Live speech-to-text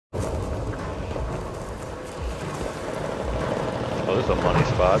There's a money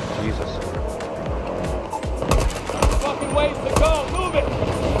spot. Jesus. Fucking ways to go. Move it.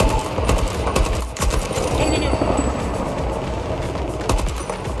 Enemy near.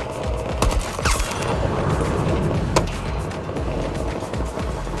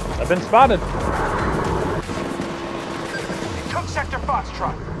 I've been spotted. He took Sector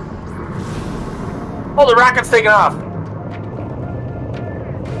Foxtrot. Oh, the rocket's taking off.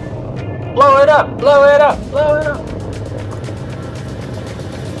 Blow it up, blow it up, blow it up.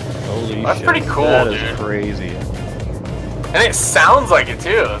 Holy That's shit. pretty cool, that dude. That is crazy. And it sounds like it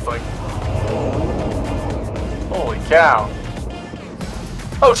too. It's like, holy cow.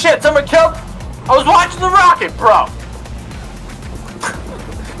 Oh shit, someone killed. I was watching the rocket, bro.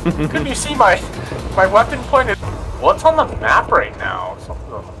 Couldn't you see my weapon pointed? What's on the map right now?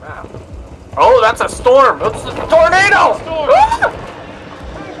 Something's on the map. Oh, that's a storm. It's a tornado. Ah!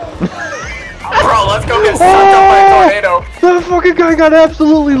 Bro, let's go get sucked up by a tornado. That fucking guy got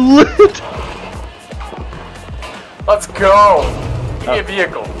absolutely lit. Let's go. Give me a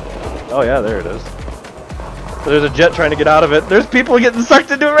vehicle. Oh yeah, there it is. There's a jet trying to get out of it. There's people getting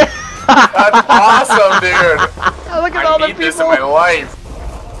sucked into it. That's awesome, dude. Look at all the I need people. this in my life.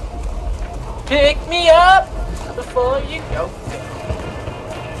 Pick me up before you go.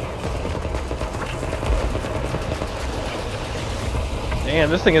 Man,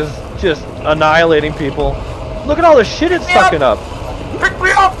 this thing is just annihilating people. Look at all the shit it's sucking up. Pick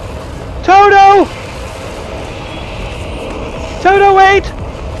me up! Toto! Toto, wait!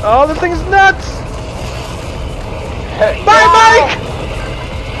 Oh, this thing's nuts! Hey, Bye, no! Mike!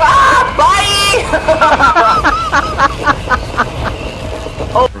 Ah, bye!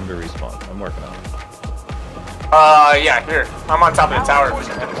 Oh. Room to respawn. I'm working on it. Yeah, here. I'm on top of the tower.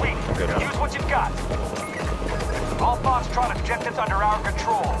 Good. Use what you've got. All Foxtrot objectives under our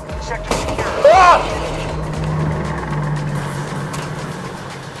control. Sector secure. Ah!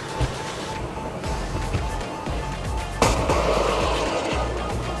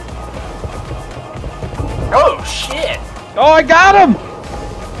 Oh shit! Oh, I got him!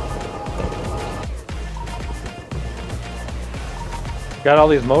 Got all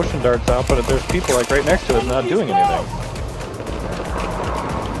these motion darts out, but there's people like right next to it not doing anything.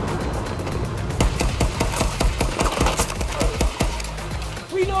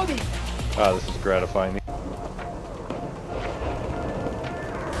 Reloading. Ah, this is gratifying.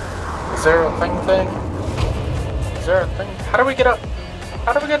 Is there a thing? Is there a thing? How do we get up?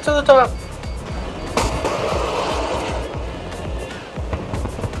 How do we get to the top?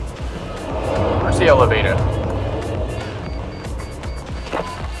 Where's the elevator?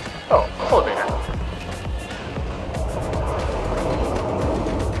 Oh, elevator.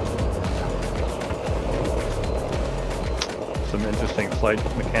 Some interesting flight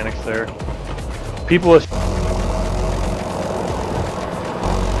mechanics there. People with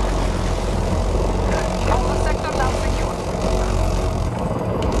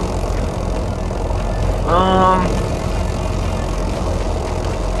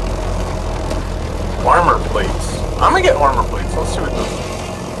armor plates. I'm gonna get armor plates. Let's see what those.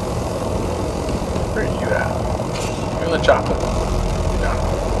 Where are you at? You're in the chopper. Down.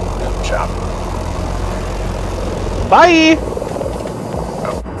 You're in the chopper. Bye!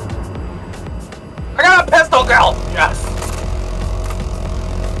 Oh. I got a pistol, girl! Yes!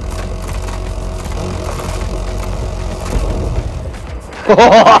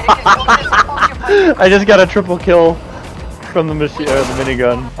 I just got a triple kill from the machine, the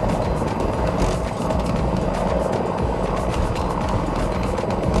minigun.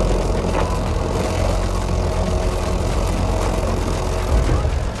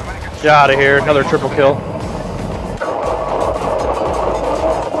 Get out of here! Another triple kill.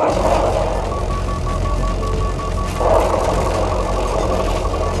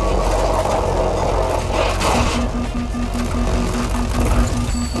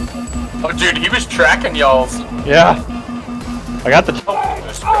 Oh, dude, he was tracking y'all's. Yeah, I got the.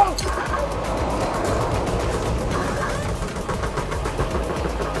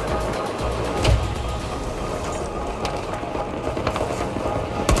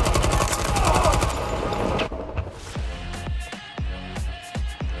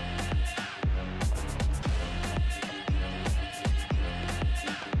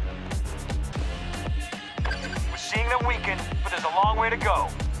 We're seeing them weaken, but there's a long way to go.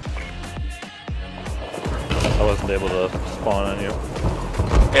 I wasn't able to spawn on you.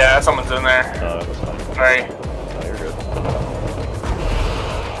 Yeah, someone's in there. No, that was fine. Alright. No, you're good.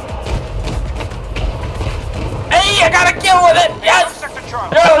 Hey, I got a kill with it! Yes! Sector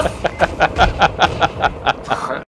Charlie. Yes!